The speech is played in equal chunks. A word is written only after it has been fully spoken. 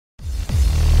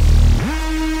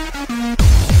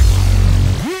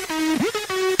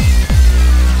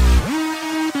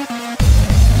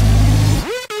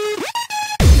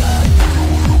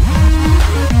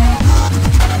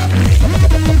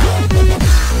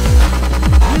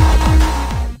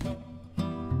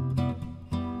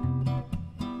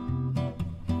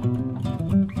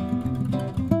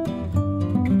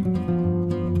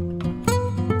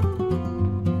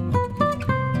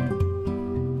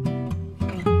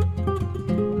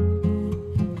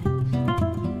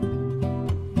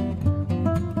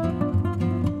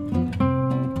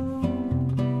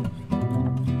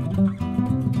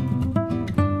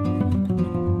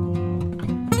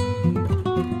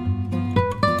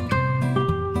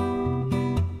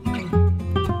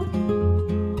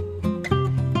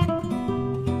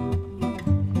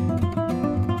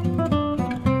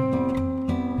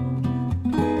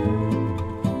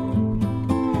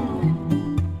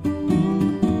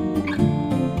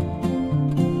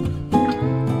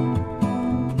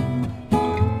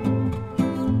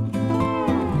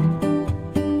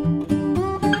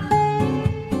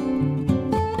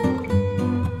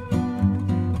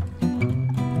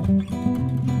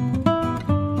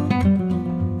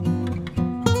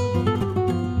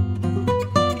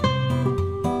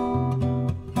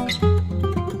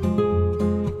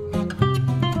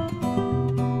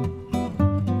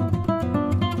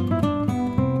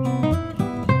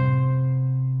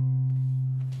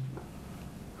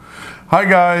Hi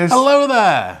guys! Hello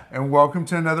there! And welcome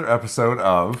to another episode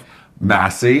of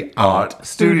Masse Art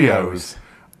Studios.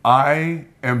 I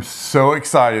am so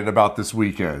excited about this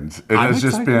weekend. It has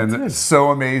just been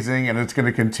so amazing, and it's going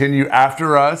to continue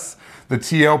after us. The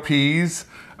TLPs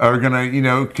are going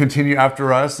to, continue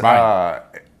after us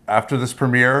after this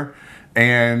premiere.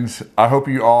 And I hope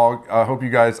you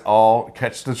guys all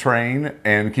catch the train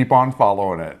and keep on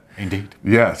following it. Indeed.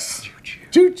 Yes.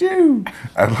 Choo-choo.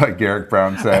 And like Garrick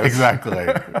Brown says. Exactly.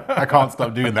 I can't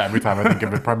stop doing that every time I think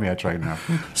of a premiere train now.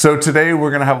 So today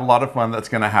we're going to have a lot of fun that's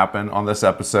going to happen on this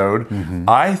episode.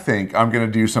 I think I'm going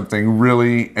to do something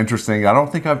really interesting. I don't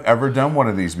think I've ever done one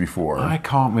of these before. I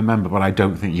can't remember, but I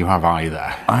don't think you have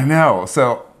either. I know.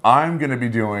 So I'm going to be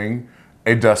doing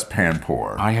a dustpan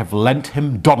pour. I have lent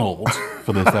him Donald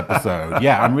for this episode.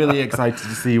 Yeah, I'm really excited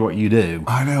to see what you do.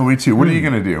 I know, me too. What are you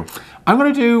going to do? I'm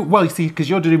going to do, well, you see, because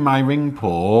you're doing my ring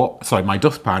pour, sorry, my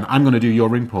dustpan, I'm going to do your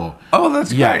ring pour. Oh, that's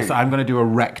great. Yeah, so I'm going to do a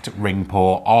wrecked ring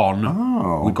pour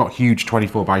on, we've got huge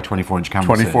 24 by 24 inch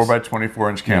canvases. 24 by 24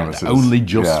 inch canvases. Yeah, only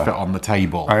just fit on the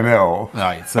table. I know.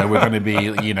 Right, so we're going to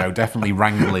be, definitely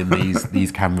wrangling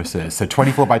these canvases. So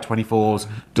 24 by 24s,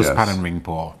 dustpan and ring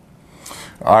pour.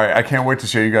 All right, I can't wait to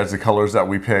show you guys the colors that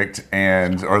we picked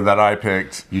or that I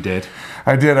picked. You did?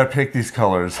 I did, I picked these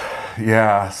colors.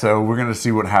 Yeah, so we're gonna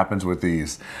see what happens with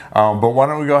these. But why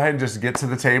don't we go ahead and just get to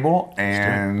the table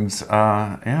and see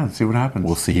what happens.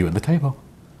 We'll see you at the table.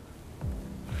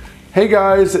 Hey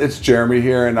guys, it's Jeremy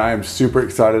here and I am super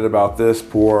excited about this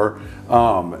pour.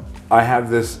 I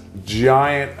have this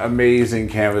giant, amazing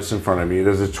canvas in front of me. It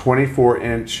is a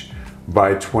 24-inch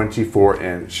by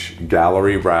 24-inch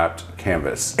gallery wrapped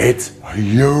canvas. It's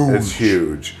huge. It's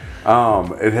huge.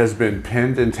 It has been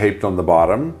pinned and taped on the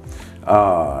bottom,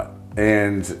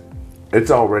 and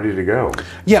it's all ready to go.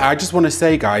 Yeah, I just want to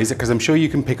say, guys, because I'm sure you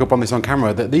can pick up on this on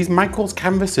camera, that these Michael's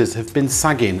canvases have been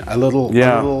sagging a little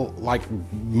like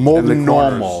more than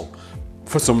normal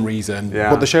for some reason.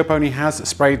 But the show pony has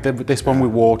sprayed this one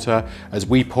with water. As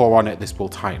we pour on it, this will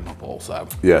tighten up also.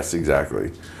 Yes,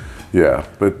 exactly. Yeah,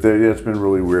 but it's been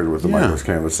really weird with the Michael's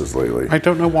canvases lately. I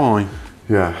don't know why.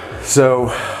 Yeah,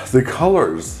 so the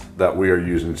colors that we are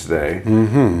using today,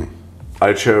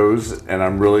 I chose, and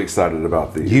I'm really excited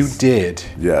about these. You did?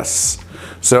 Yes.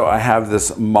 So I have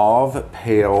this Mauve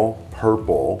Pale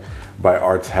Purple by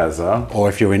Arteza. Or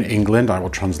if you're in England, I will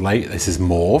translate, this is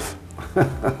Mauve. I'm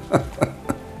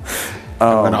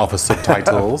going to offer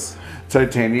subtitles.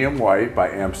 Titanium White by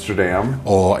Amsterdam.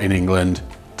 Or in England,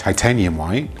 Titanium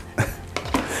White.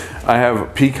 I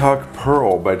have Peacock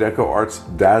Pearl by Deco Art's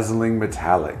Dazzling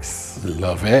Metallics.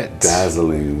 Love it.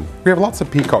 Dazzling. We have lots of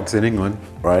peacocks in England.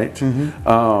 Right?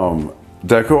 Deco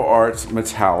Art's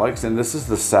Metallics, and this is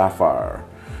the Sapphire.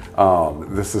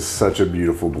 This is such a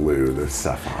beautiful blue, the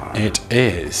Sapphire. It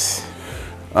is.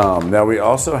 Now we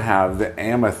also have the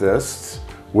Amethyst,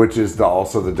 which is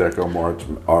also the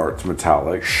Deco Art's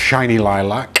Metallic. Shiny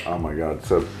lilac. Oh my God,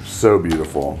 so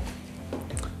beautiful.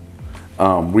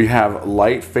 We have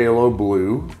Light Phthalo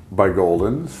Blue by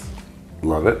Goldens.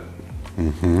 Love it.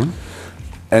 And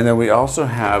then we also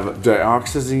have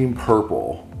Dioxazine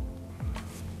Purple.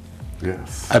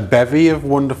 Yes. A bevy of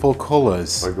wonderful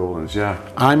colours. By Goldens, yeah.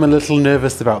 I'm a little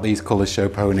nervous about these colours, Show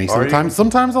Pony.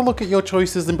 Sometimes I'll look at your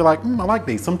choices and be like, I like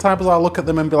these. Sometimes I'll look at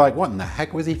them and be like, what in the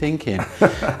heck was he thinking?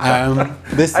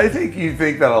 I think you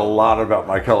think that a lot about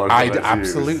my colors. I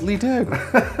absolutely do.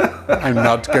 I'm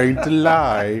not going to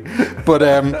lie, but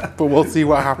we'll see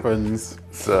what happens.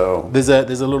 So there's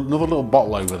another little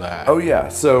bottle over there. Oh yeah.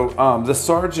 So the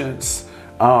Sargent's.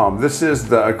 This is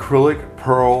the acrylic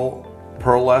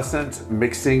pearlescent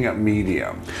mixing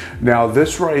medium. Now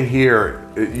this right here,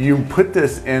 you put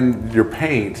this in your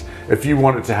paint if you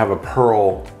want it to have a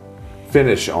pearl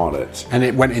finish on it. And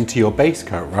it went into your base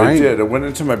coat, right? It did. It went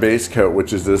into my base coat,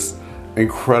 which is this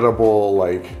incredible,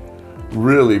 like,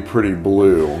 really pretty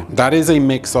blue. That is a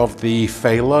mix of the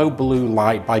Phthalo Blue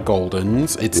Light by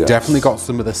Goldens. It's definitely got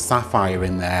some of the sapphire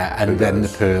in there, and then the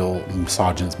Pearl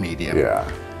Sargent's medium.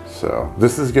 Yeah. So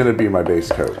this is going to be my base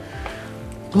coat.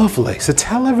 Lovely. So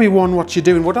tell everyone what you're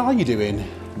doing. What are you doing?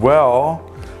 Well,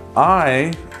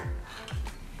 I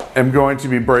am going to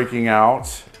be breaking out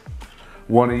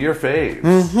one of your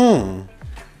faves.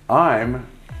 I'm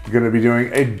going to be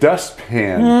doing a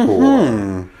dustpan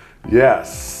pour.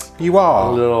 Yes. You are.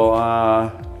 A little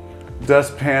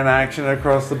dustpan action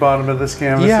across the bottom of this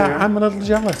canvas here. I'm a little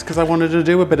jealous because I wanted to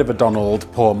do a bit of a Donald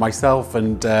pour myself,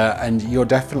 and you're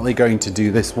definitely going to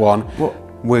do this one. Well,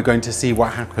 we're going to see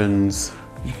what happens.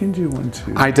 You can do one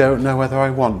too. I don't know whether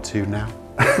I want to now.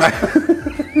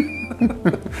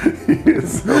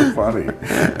 It's so funny.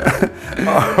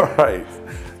 All right.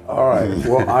 All right,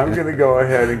 well, I'm gonna go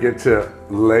ahead and get to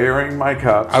layering my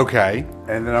cup. Okay.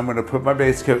 And then I'm gonna put my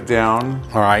base coat down.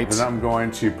 All right. Then I'm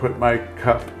going to put my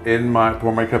cup in my,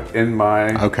 pour my cup in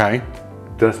my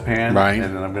dustpan. Right.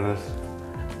 And then I'm gonna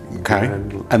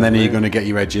and then you're going to get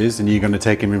your edges and you're going to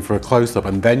take them in for a close-up,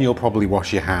 and then you'll probably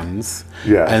wash your hands.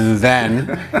 Yes. And then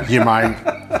you might...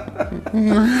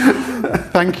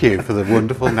 Thank you for the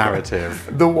wonderful narrative.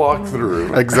 The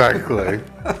walkthrough. Exactly.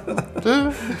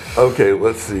 Okay,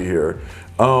 let's see here.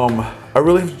 I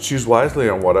really have to choose wisely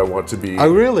on what I want to be.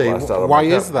 Oh, really? Why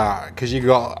is that? Because you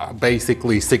got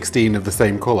basically 16 of the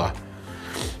same colour.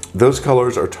 Those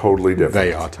colors are totally different.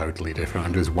 They are totally different.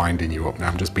 I'm just winding you up now.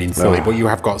 I'm just being silly. But you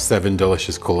have got 7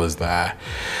 delicious colours there.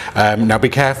 Now be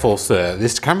careful, sir.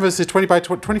 This canvas is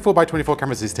 24 by 24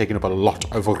 canvas is taking up a lot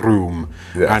of room.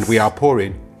 Yes. And we are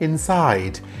pouring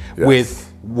inside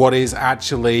with what is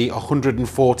actually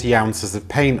 140 ounces of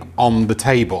paint on the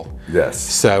table. Yes.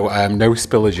 So no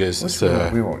spillages, sir.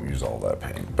 We won't use all that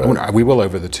paint. But we will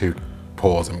over the 2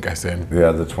 pours, I'm guessing.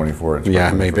 Yeah, the 24 inch.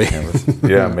 Yeah, maybe.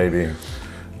 Yeah, maybe.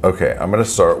 Okay, I'm going to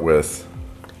start with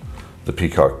the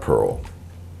peacock pearl.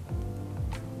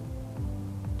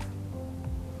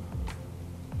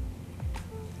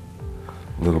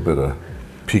 A little bit of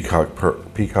peacock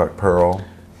pearl.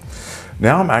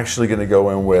 Now I'm actually going to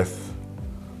go in with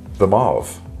the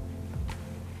mauve.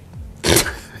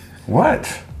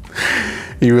 What?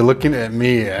 You were looking at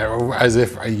me as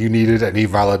if you needed any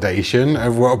validation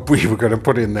of what we were going to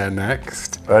put in there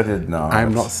next. I did not.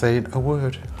 I'm not saying a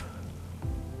word.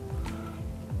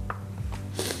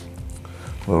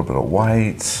 A little bit of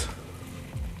white.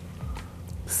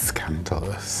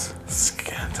 Scandalous.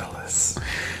 Scandalous.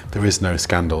 There is no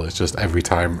scandal. It's just every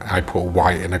time I put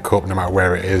white in a cup, no matter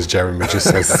where it is, Jeremy just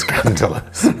says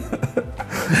scandalous.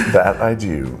 That I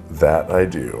do. That I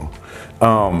do.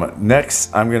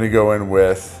 Next, I'm going to go in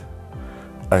with,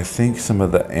 I think, some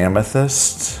of the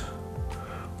amethyst.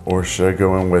 Or should I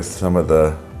go in with some of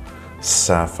the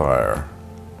sapphire?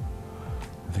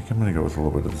 I think I'm going to go with a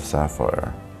little bit of the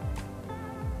sapphire.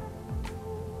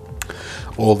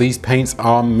 All these paints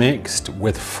are mixed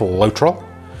with Floetrol.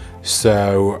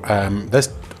 So there's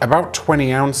about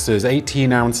 20 ounces,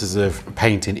 18 ounces of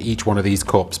paint in each one of these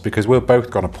cups because we're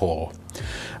both going to pour.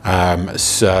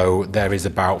 So there is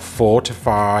about 3 to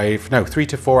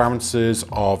 4 ounces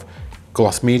of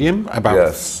gloss medium,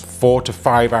 about 4 to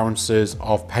 5 ounces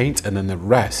of paint, and then the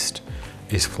rest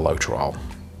is Floetrol.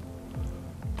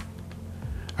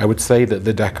 I would say that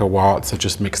the Deco Arts are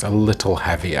just mixed a little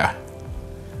heavier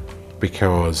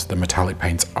because the metallic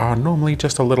paints are normally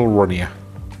just a little runnier.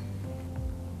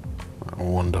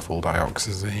 Wonderful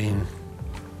dioxazine.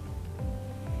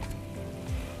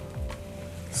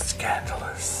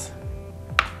 Scandalous.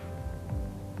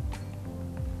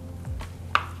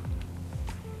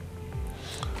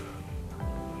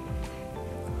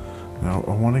 Now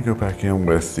I want to go back in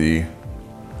with the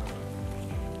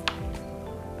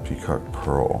peacock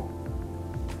pearl.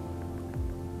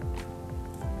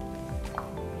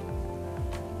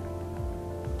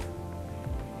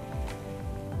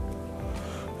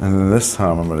 And then this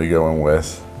time I'm going to go in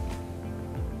with,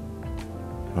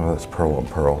 oh, that's pearl and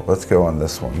pearl. Let's go on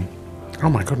this one.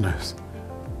 Oh my goodness.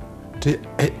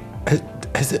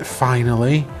 Has it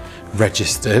finally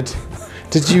registered?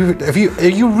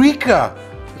 Eureka!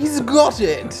 He's got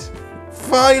it!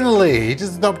 Finally! He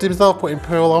just stopped himself putting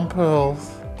pearl on pearls.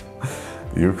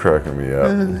 You're cracking me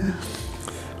up.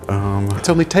 It's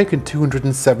only taken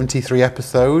 273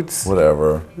 episodes.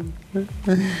 Whatever.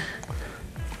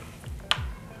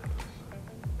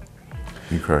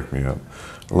 You crack me up.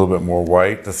 A little bit more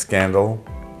white, the scandal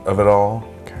of it all.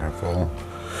 Careful.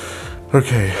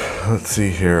 Okay, let's see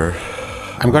here.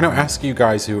 I'm going to ask you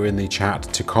guys who are in the chat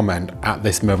to comment at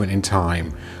this moment in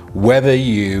time whether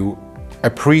you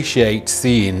appreciate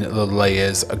seeing the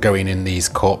layers going in these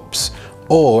cups,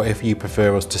 or if you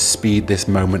prefer us to speed this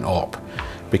moment up,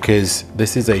 because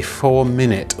this is a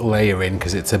 4-minute layering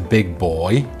because it's a big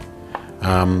boy.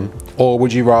 Or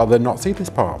would you rather not see this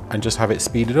part and just have it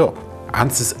speeded up?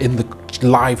 Answers in the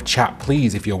live chat,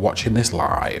 please, if you're watching this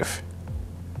live.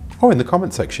 Or in the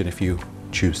comment section if you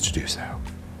choose to do so.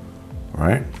 All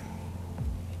right.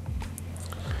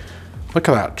 Look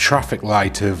at that traffic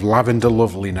light of lavender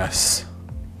loveliness.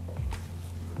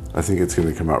 I think it's going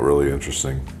to come out really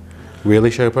interesting.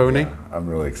 Really, Show Pony? Yeah, I'm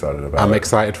really excited about it. I'm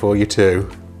excited for you too.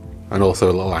 And also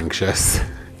a little anxious.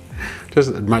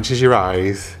 Just matches your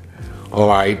eyes. All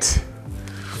right.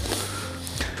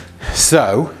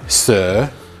 So,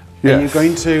 sir, are you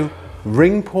going to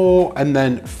ring pour and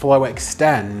then flow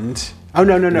extend? Oh,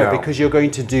 no, because you're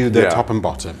going to do the top and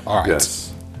bottom. All right.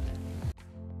 Yes.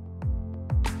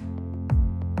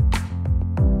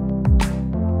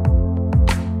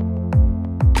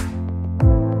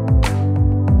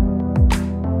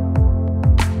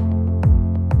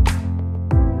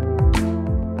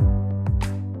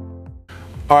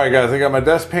 All right, guys, I got my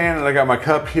dustpan and I got my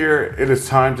cup here. It is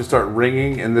time to start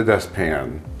ringing in the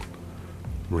dustpan.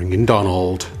 Ringing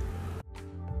Donald.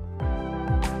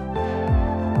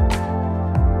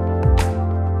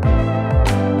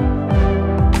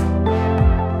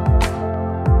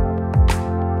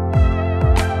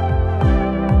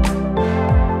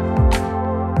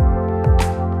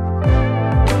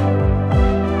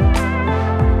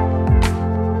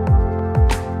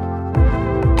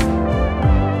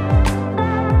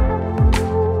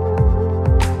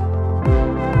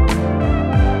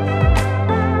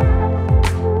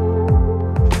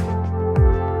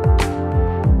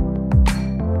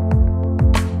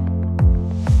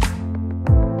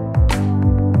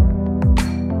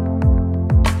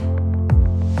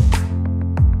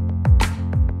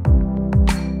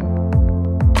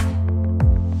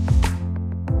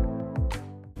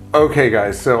 Okay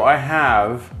guys, so I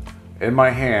have in my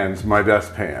hands my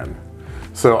dustpan.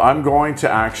 So I'm going to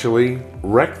actually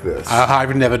wreck this.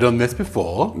 I've never done this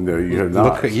before. No, you have not.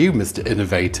 Look at you, Mr.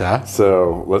 Innovator.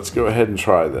 So let's go ahead and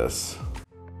try this.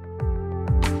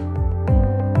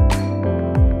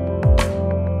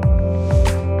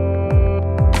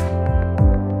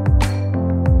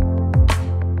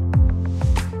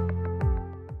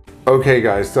 Okay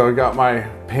guys, so I got my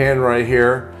pan right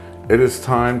here. It is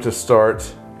time to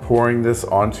start pouring this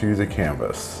onto the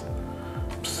canvas.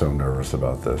 I'm so nervous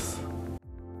about this.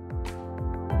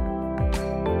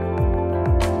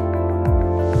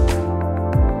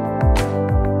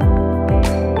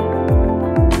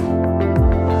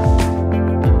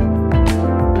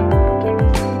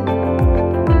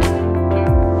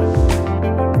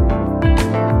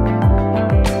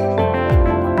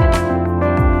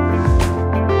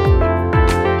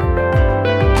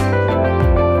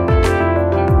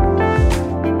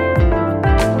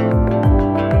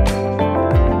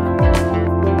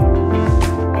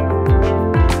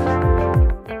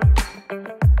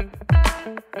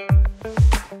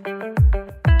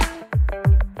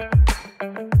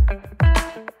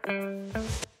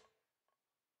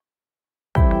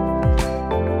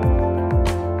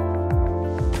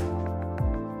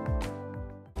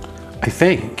 I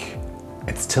think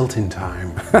it's tilting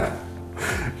time.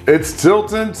 It's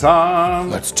tilting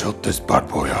time. Let's tilt this bad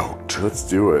boy out. Let's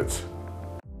do it.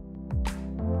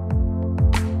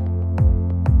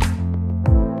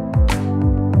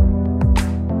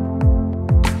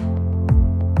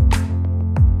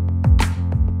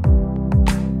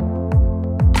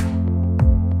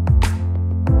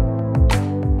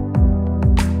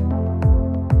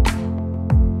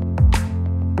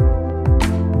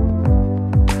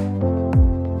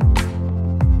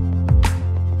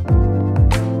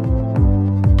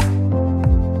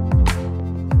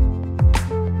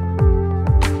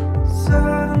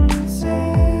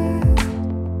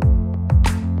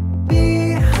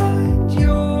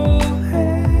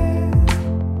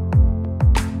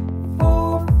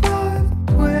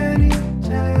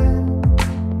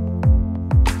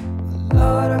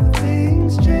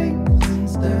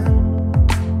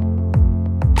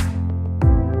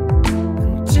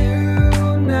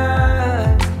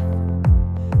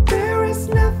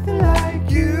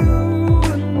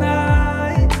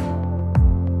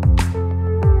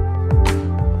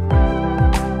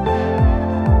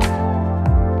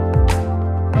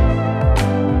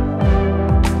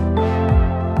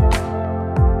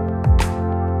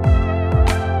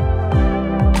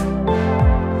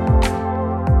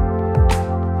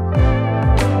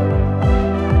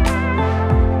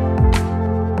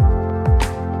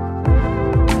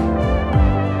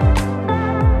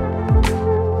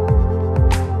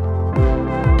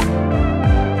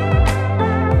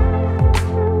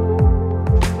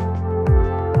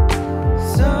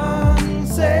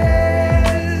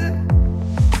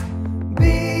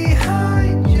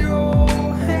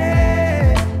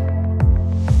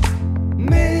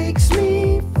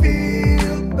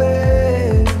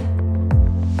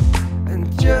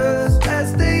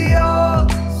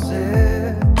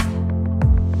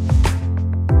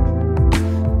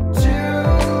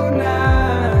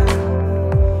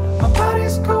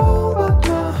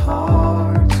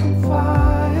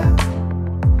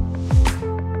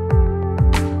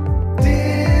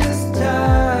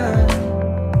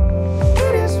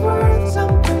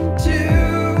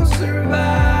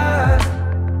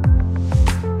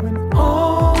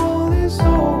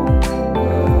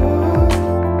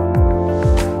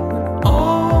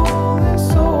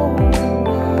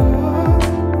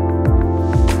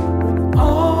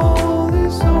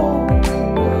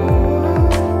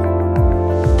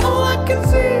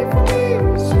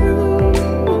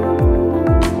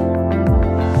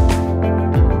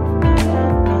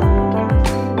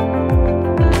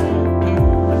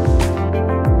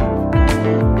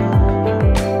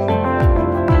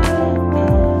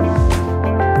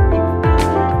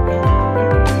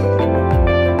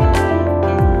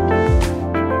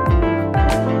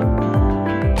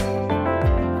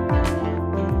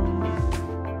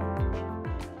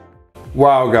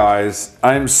 Wow, guys,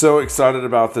 I'm so excited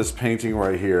about this painting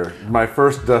right here. My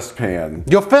first dustpan.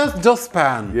 Your first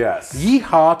dustpan? Yes.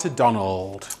 Yeehaw to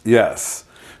Donald. Yes.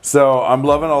 So I'm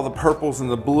loving all the purples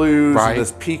and the blues, right. and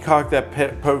this peacock that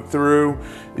poked through.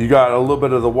 You got a little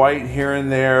bit of the white here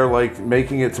and there, like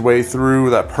making its way through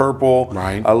that purple.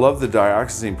 Right. I love the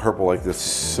dioxazine purple, like this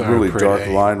so really pretty. Dark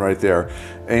line right there.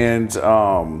 And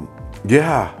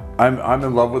yeah, I'm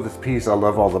in love with this piece. I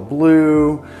love all the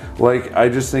blue. Like, I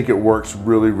just think it works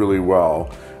really, really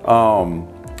well.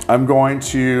 I'm going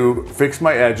to fix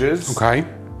my edges. Okay.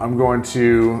 I'm going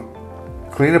to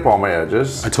clean up all my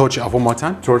edges. And torch it off one more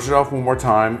time? Torch it off one more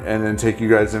time, and then take you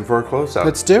guys in for a close-up.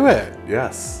 Let's do it.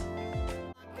 Yes.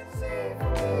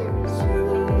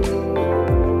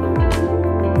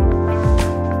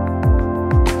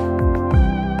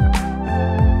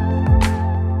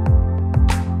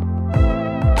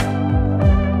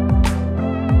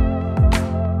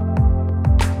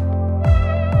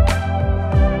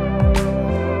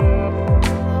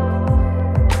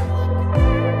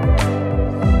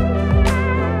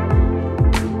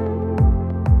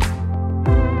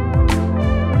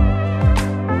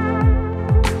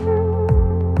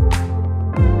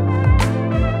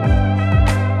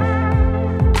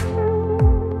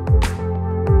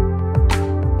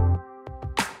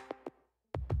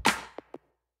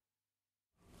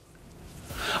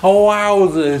 Oh,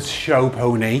 wowzers, Show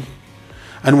Pony.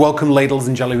 And welcome, ladles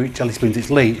and jelly spoons,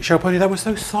 it's Lee. Show Pony, that was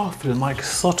so soft and like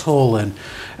subtle, and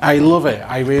I love it.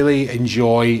 I really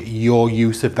enjoy your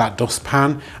use of that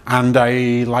dustpan, and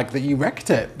I like that you wrecked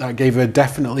it. That gave her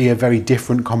definitely a very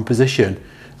different composition.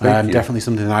 Definitely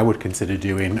something I would consider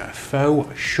doing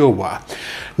for sure.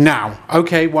 Now,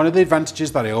 okay, one of the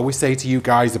advantages that I always say to you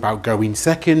guys about going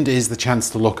second is the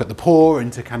chance to look at the pour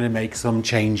and to kind of make some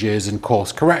changes and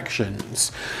course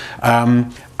corrections.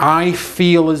 I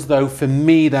feel as though for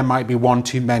me there might be one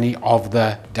too many of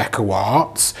the deco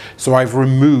arts, so I've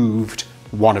removed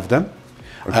one of them.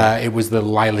 Okay. It was the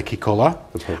lilac-y colour,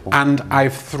 and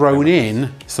I've thrown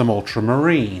in some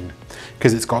ultramarine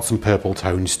because it's got some purple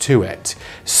tones to it.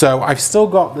 So I've still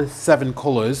got the 7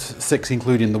 colours, 6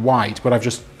 including the white, but I've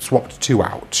just swapped 2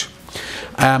 out.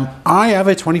 I have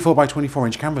a 24 by 24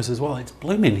 inch canvas as well. It's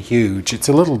blooming huge. It's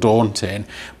a little daunting,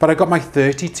 but I got my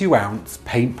 32 ounce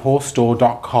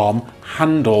paintpourstore.com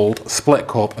handled split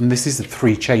cup, and this is a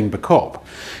 3-chamber cup.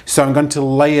 So I'm going to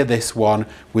layer this one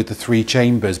with the 3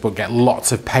 chambers, but get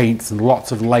lots of paints and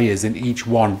lots of layers in each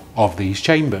one of these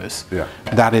chambers. Yeah.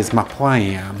 That is my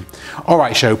plan. All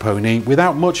right, Show Pony,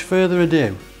 without much further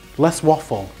ado, less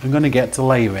waffle. I'm going to get to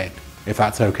layering, if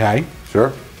that's okay.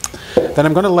 Sure. Then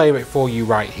I'm going to layer it for you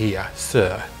right here,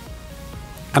 sir.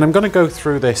 And I'm going to go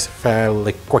through this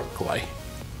fairly quickly.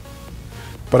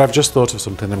 But I've just thought of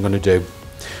something I'm going to do.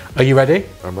 Are you ready?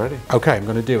 I'm ready. Okay, I'm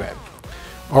going to do it.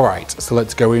 All right, so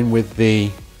let's go in with the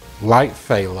light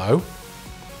phthalo,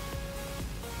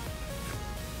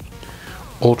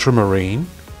 ultramarine,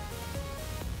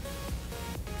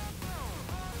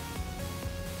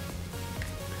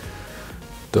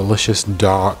 delicious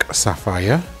dark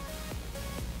sapphire,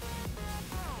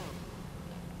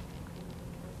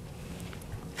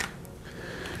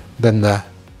 then the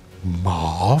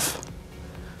mauve.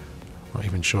 Not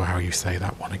even sure how you say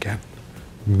that one again.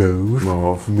 Mauve.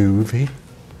 Mauve. Movie.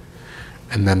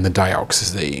 And then the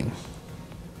dioxazine.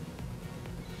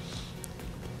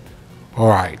 All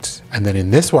right, and then in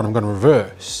this one I'm going to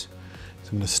reverse. So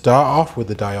I'm going to start off with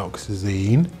the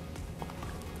dioxazine,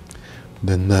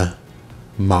 then the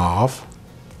mauve,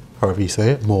 however you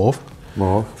say it, mauve.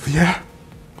 Mauve. Yeah.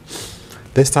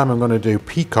 This time I'm going to do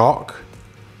peacock.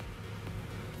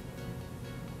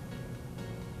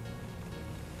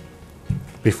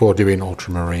 Before doing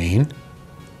ultramarine.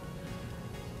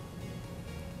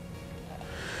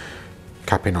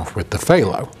 Capping off with the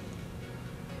phthalo.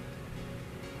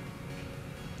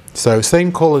 So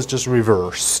same colours, just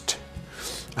reversed.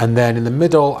 And then in the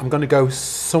middle I'm going to go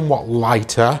somewhat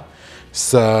lighter.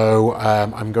 So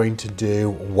I'm going to do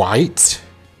white,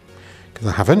 because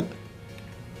I haven't.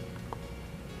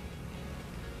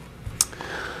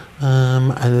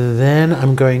 And then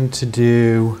I'm going to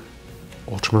do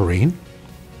ultramarine.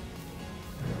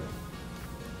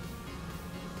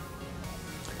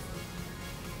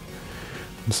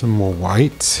 And some more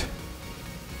white.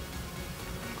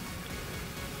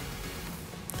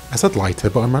 I said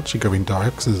lighter, but I'm actually going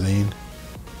dioxazine.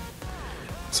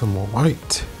 Some more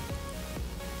white.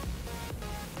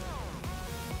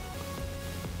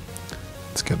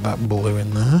 Let's get that blue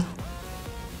in there.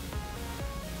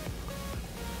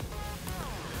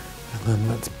 And then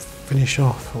let's finish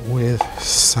off with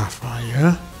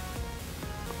sapphire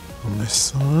on this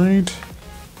side.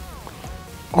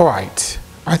 All right,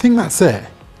 I think that's it.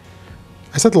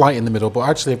 I said light in the middle, but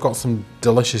actually I've got some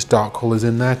delicious dark colors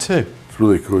in there too. It's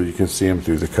really cool. You can see them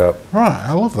through the cup. Right,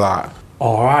 I love that.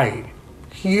 All right,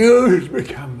 huge big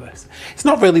canvas. It's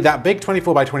not really that big.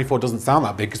 24 by 24 doesn't sound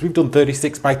that big because we've done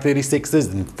 36 by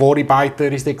 36s and 40 by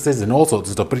 36s and all sorts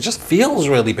of stuff, but it just feels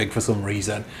really big for some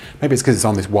reason. Maybe it's because it's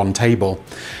on this one table.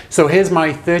 So here's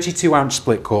my 32 ounce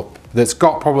split cup that's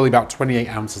got probably about 28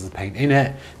 ounces of paint in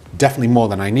it. Definitely more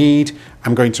than I need.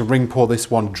 I'm going to ring pour this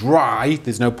one dry.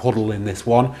 There's no puddle in this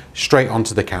one, straight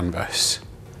onto the canvas.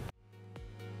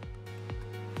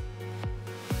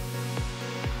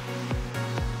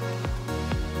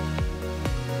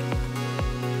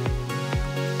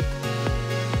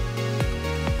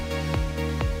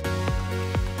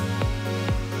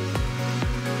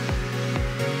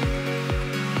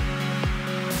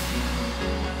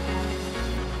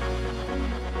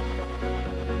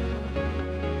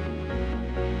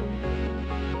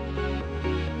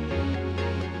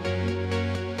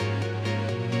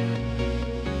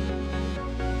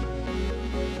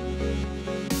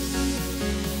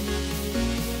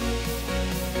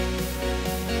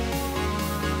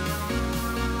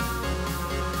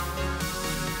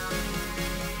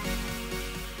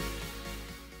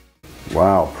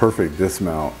 Wow, perfect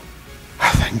dismount.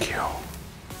 Thank you.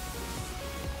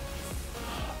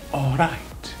 All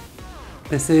right,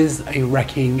 this is a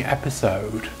wrecking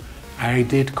episode. I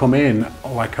did come in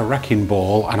like a wrecking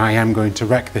ball and I am going to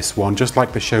wreck this one just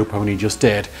like the show pony just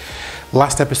did.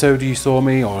 Last episode you saw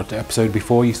me, or the episode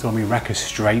before you saw me wreck a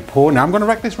straight pour. Now I'm going to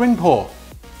wreck this ring pour.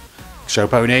 Show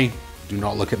pony, do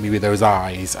not look at me with those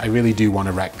eyes. I really do want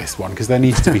to wreck this one because there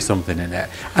needs to be something in it.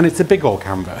 And it's a big old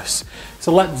canvas.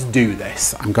 So let's do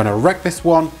this. I'm going to wreck this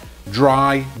one,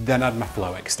 dry, then add my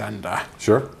flow extender.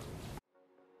 Sure.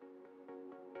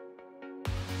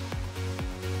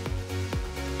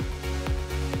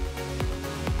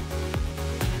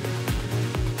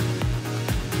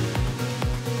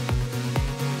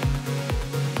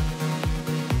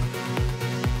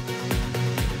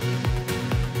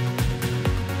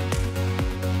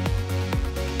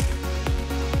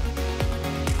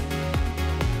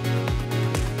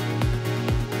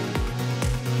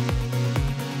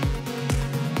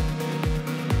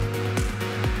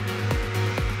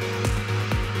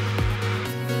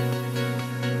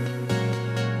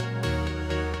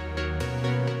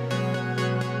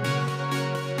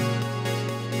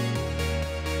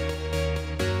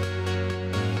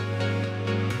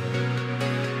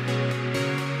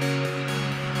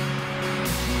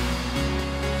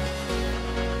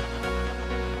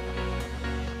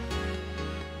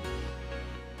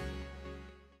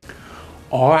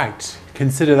 All right,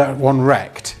 consider that one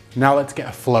wrecked. Now let's get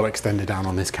a flow extender down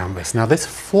on this canvas. Now this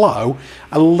flow,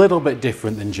 a little bit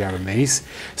different than Jeremy's.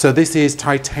 So this is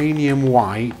titanium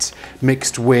white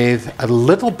mixed with a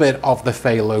little bit of the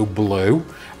phthalo blue,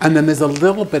 and then there's a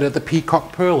little bit of the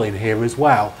peacock pearl in here as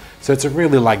well. So it's a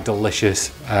really like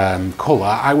delicious color.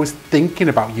 I was thinking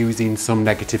about using some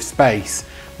negative space.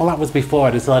 Well, that was before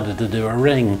I decided to do a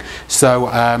ring.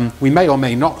 So we may or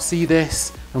may not see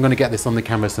this. I'm going to get this on the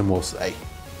canvas and we'll see.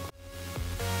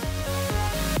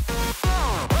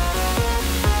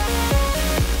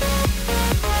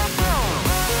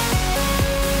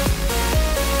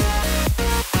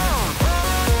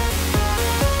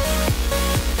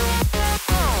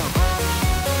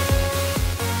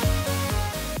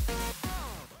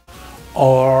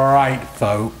 Alright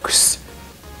folks,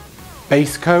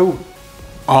 base coat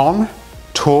on,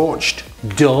 torched,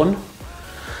 done.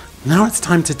 Now it's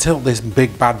time to tilt this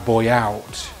big bad boy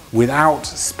out without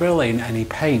spilling any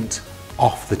paint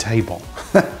off the table.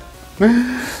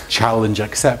 Challenge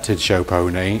accepted, show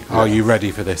pony. Yes. Are you ready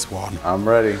for this one? I'm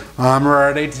ready. I'm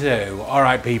ready too.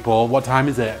 Alright people, what time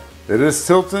is it? It is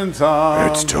tilting time.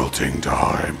 It's tilting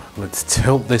time. Let's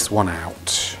tilt this one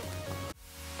out.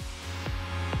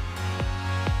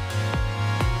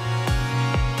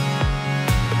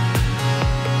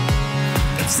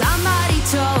 Somebody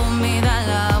told me that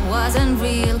love wasn't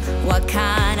real. What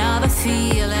kind of a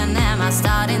feeling am I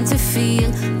starting to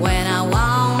feel when I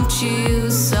want you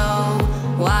so?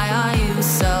 Why are you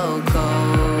so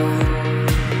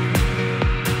cold?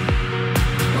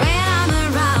 When I'm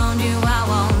around you, I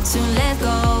want to let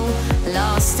go.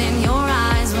 Lost in your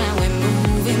eyes when we're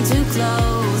moving too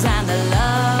close, and the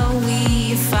love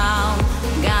we found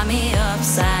got me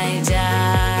upside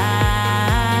down.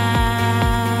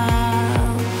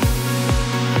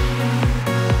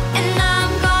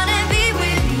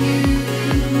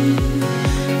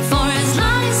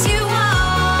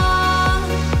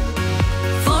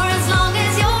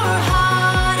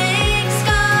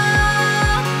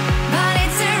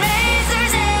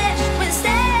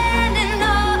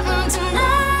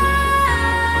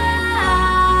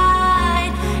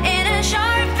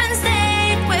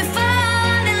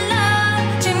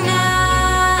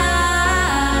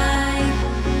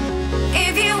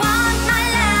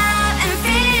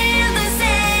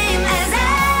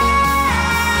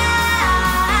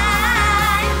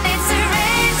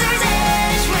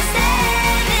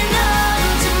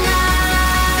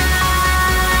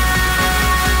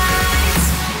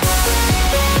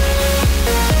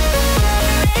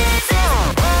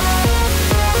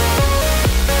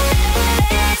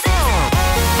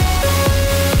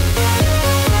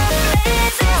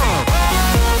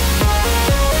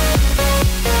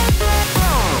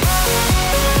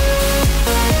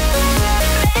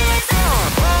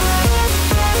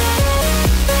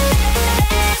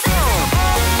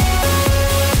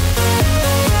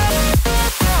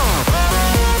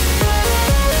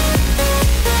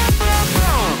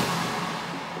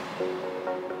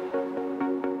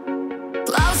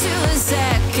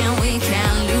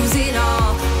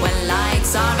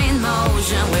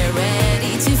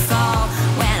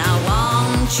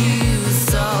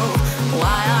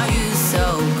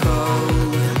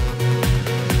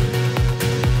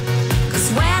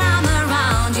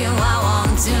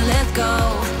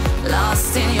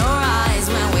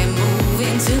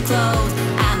 into clothes,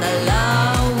 and the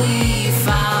love we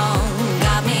found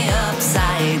got me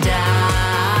upside down.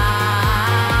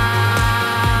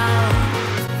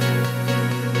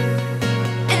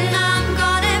 And I'm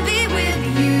gonna be with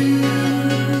you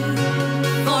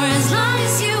for as long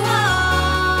as you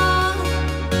want,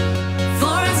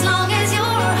 for as long as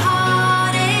your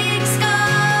heartaches go.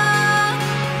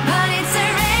 But it's a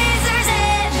razor's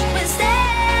edge we're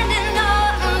standing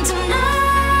on tonight.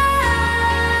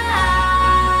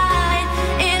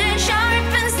 In a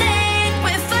sharpened state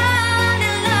we found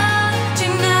in love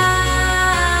tonight.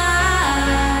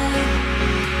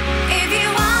 If you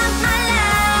want my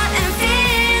love and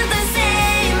feel the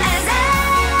same as I,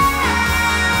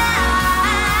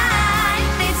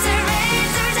 it's a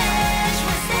razor's edge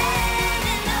we're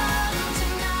standing on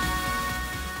tonight.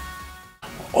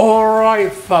 All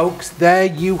right, folks, there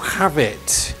you have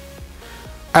it.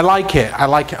 I like it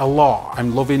a lot.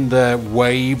 I'm loving the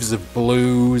waves of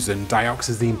blues and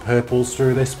dioxazine purples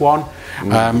through this one.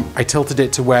 I tilted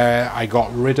it to where I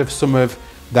got rid of some of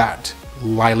that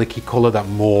lilac-y color, that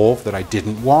mauve that I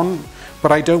didn't want,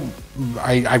 but I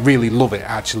really love it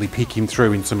actually peeking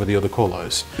through in some of the other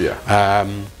colors. Yeah.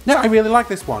 No, I really like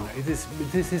this one. This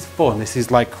is fun. This is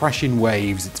like crashing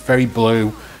waves. It's very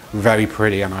blue, very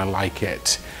pretty, and I like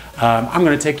it. I'm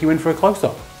going to take you in for a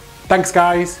close-up. Thanks,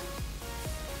 guys.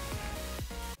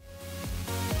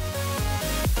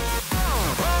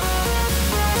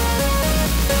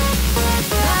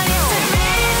 But it's a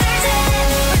razor's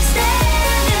edge we're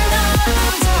standing on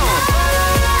tonight.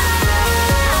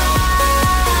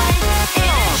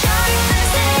 In a sharpened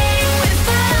state we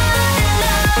found in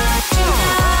love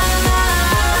tonight.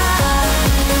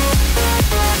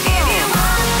 If you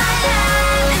want my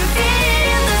love and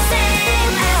feel the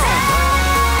same as I,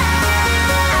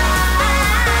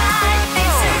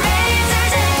 it's a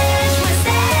razor's edge we're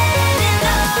standing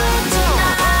on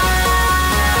tonight.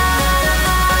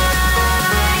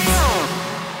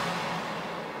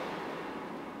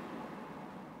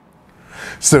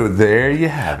 So there you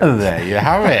have it. There you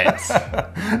have it.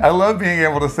 I love being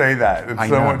able to say that. It's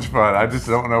so much fun. I just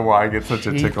don't know why I get such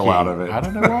a tickle out of it. I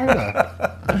don't know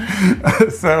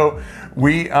either. So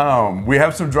we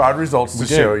have some dried results to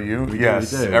do. show you. We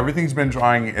Yes, do. everything's been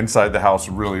drying inside the house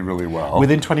really, really well.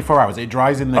 Within 24 hours. It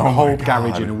dries in the Oh my whole God.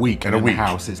 garage in a week. In and a in week. the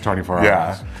house, it's 24 hours.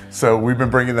 Yeah. So we've been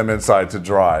bringing them inside to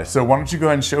dry. So why don't you go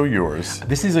ahead and show yours?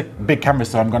 This is a big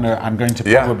canvas, so I'm going to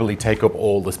Yeah. probably take up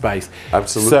all the space.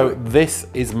 Absolutely. So this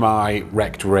is my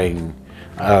wrecked ring.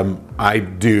 I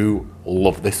do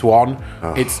love this one.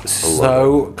 It's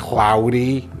so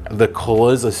cloudy. The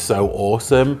colors are so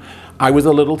awesome. I was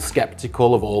a little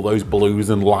skeptical of all those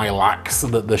blues and lilacs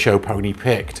that the show pony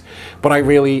picked, but I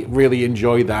really, really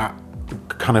enjoy that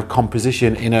kind of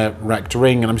composition in a wrecked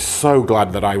ring, and I'm so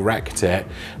glad that I wrecked it.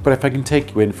 But if I can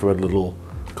take you in for a little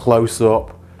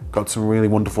close-up, got some really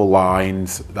wonderful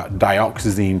lines. That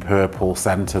dioxazine purple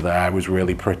center there was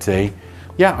really pretty.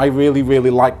 Yeah, I really, really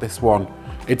like this one.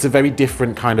 It's a very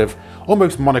different kind of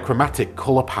almost monochromatic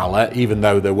color palette, even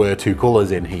though there were two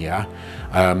colors in here,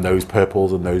 those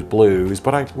purples and those blues,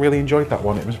 but I really enjoyed that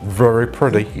one. It was very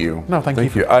pretty. Thank you. No,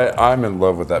 thank you. I'm in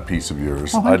love with that piece of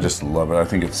yours. Oh, I just love it. I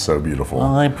think it's so beautiful.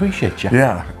 I appreciate you.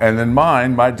 Yeah, and then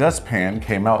mine, my dustpan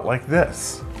came out like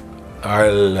this. I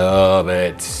love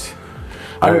it.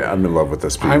 I'm in love with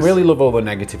this piece. I really love all the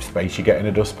negative space you get in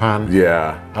a dustpan.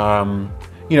 Yeah.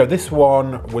 You know, this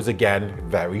one was again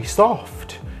very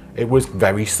soft. It was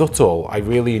very subtle. I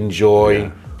really enjoy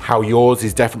how yours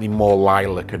is definitely more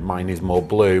lilac and mine is more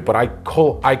blue, but I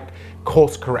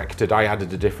course corrected. I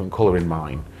added a different color in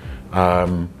mine. I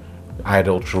had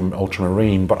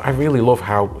ultramarine, but I really love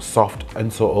how soft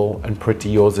and subtle and pretty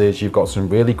yours is. You've got some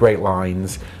really great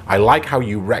lines. I like how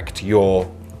you wrecked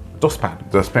your dustpan.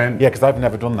 Dustpan? Yeah, because I've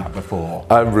never done that before.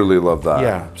 I really love that.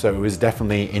 Yeah, so it was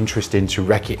definitely interesting to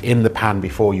wreck it in the pan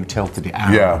before you tilted it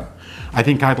out. Yeah. I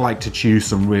think I'd like to choose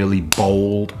some really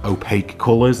bold, opaque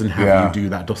colors and have you do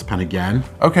that dustpan again.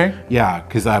 Okay. Yeah,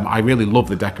 because I really love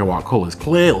the Deco Art colors,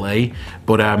 clearly,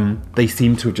 but they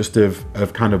seem to just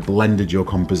have kind of blended your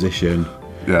composition.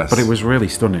 Yes. But it was really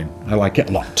stunning. I like it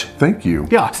a lot. Thank you.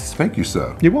 Yes. Thank you,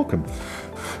 sir. You're welcome.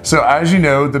 So as you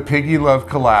know, the Piggy Love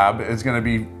collab is going to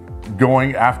be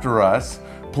going after us.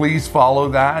 Please follow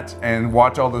that and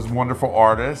watch all those wonderful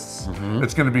artists.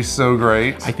 It's going to be so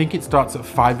great. I think it starts at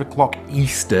 5 o'clock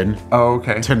Eastern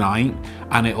tonight,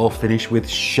 and it'll finish with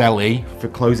Shelley for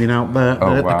closing out the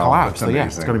collab. That's So yeah,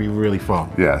 it's amazing. going to be really fun.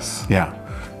 Yes. Yeah.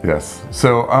 Yes.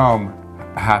 So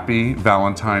happy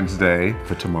Valentine's Day.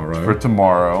 For tomorrow. For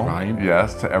tomorrow. Right.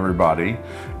 Yes, to everybody.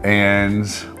 And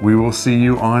we will see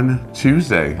you on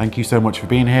Tuesday. Thank you so much for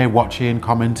being here, watching,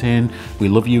 commenting. We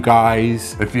love you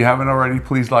guys. If you haven't already,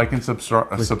 please like and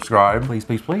subscribe. Please,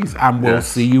 please, please. And we'll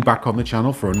see you back on the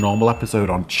channel for a normal episode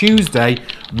on Tuesday,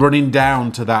 running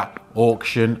down to that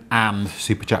auction and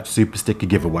Super Chat Super Sticker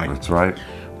giveaway. That's right.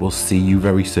 We'll see you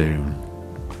very soon.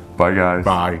 Bye, guys.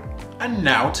 Bye. And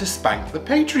now to spank the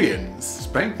Patreons.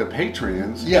 Spank the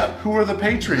Patreons? Yeah. Who are the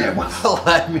Patreons? Yeah, well,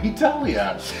 let me tell you.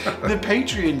 The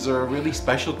Patreons are a really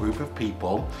special group of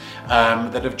people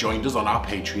that have joined us on our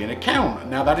Patreon account.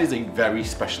 Now, that is a very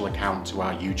special account to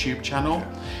our YouTube channel.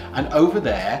 And over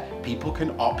there, people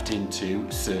can opt into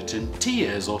certain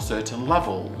tiers or certain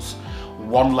levels.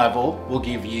 One level will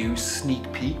give you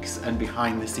sneak peeks and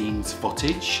behind the scenes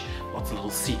footage, lots of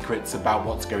little secrets about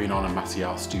what's going on in Masse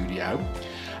Art Studio.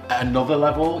 At another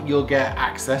level, you'll get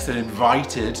access and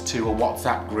invited to a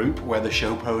WhatsApp group where the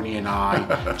show pony and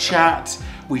I chat,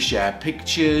 we share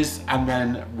pictures, and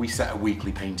then we set a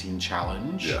weekly painting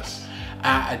challenge. Yes.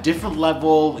 At a different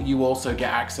level, you also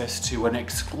get access to an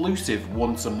exclusive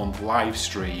once-a-month live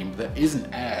stream that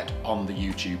isn't aired on the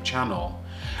YouTube channel.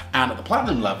 And at the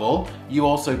platinum level, you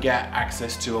also get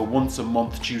access to a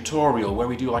once-a-month tutorial where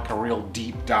we do like a real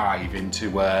deep dive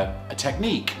into a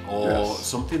technique or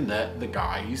something that the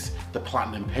guys, the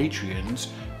platinum Patreons,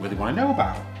 really want to know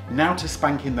about. Now to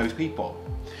spanking those people.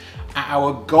 At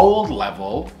our gold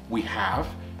level, we have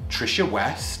Trisha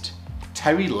West,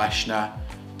 Terry Leshner,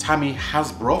 Tammy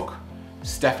Hasbrook,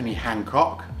 Stephanie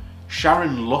Hancock,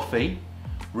 Sharon Luffy,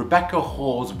 Rebecca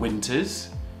Hawes Winters,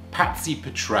 Patsy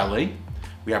Petrelli,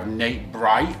 we have Nate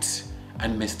Bright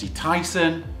and Misty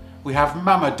Tyson, we have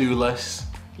Mama Doulis,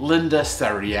 Linda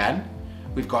Serien,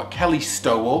 we've got Kelly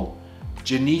Stowell,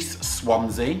 Janice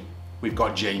Swansea, we've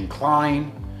got Jane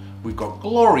Klein, we've got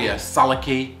Gloria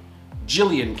Salaki,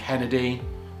 Gillian Kennedy,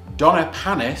 Donna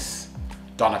Panis,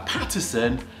 Donna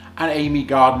Patterson, and Amy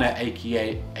Gardner,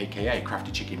 aka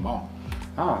Crafty Chicken Mom.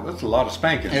 Oh, that's a lot of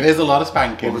spanking. It is a lot of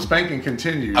spanking. Well, the spanking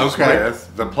continues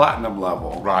with the platinum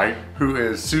level. Right. Who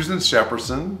is Susan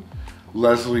Shepperson,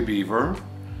 Leslie Beaver,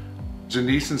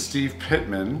 Janice and Steve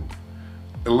Pittman,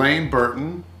 Elaine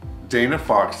Burton, Dana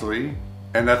Foxley,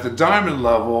 and at the diamond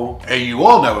level... Hey, you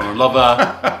all know and love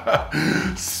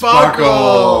her.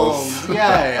 Sparkles!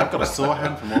 Yay, I've got a sore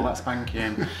hand from all that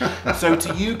spanking. So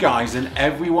to you guys and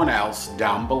everyone else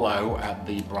down below at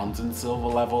the bronze and silver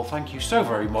level, thank you so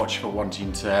very much for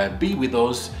wanting to be with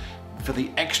us, for the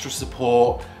extra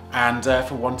support, and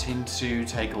for wanting to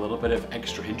take a little bit of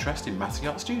extra interest in Masse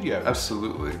Art Studio.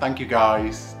 Absolutely. Thank you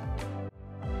guys.